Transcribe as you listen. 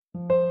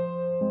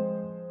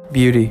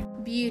Beauty.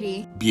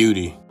 Beauty.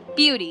 Beauty.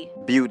 Beauty.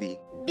 Beauty.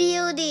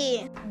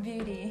 Beauty.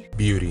 Beauty.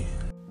 Beauty.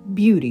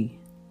 Beauty,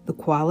 the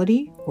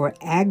quality or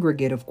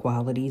aggregate of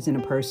qualities in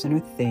a person or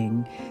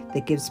thing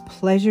that gives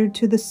pleasure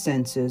to the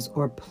senses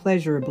or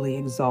pleasurably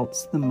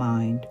exalts the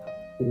mind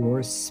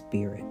or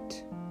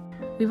spirit.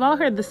 We've all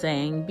heard the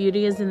saying,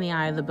 beauty is in the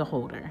eye of the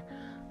beholder.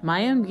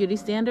 My Own Beauty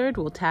Standard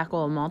will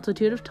tackle a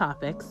multitude of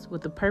topics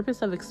with the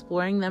purpose of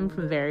exploring them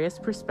from various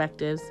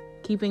perspectives,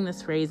 keeping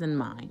this phrase in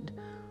mind.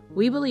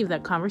 We believe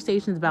that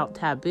conversations about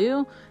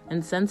taboo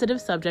and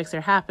sensitive subjects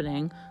are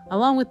happening,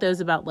 along with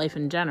those about life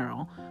in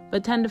general,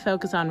 but tend to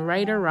focus on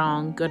right or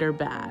wrong, good or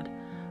bad.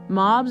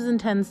 Mobs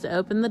intends to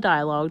open the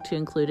dialogue to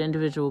include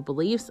individual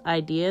beliefs,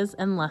 ideas,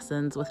 and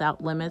lessons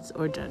without limits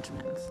or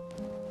judgments.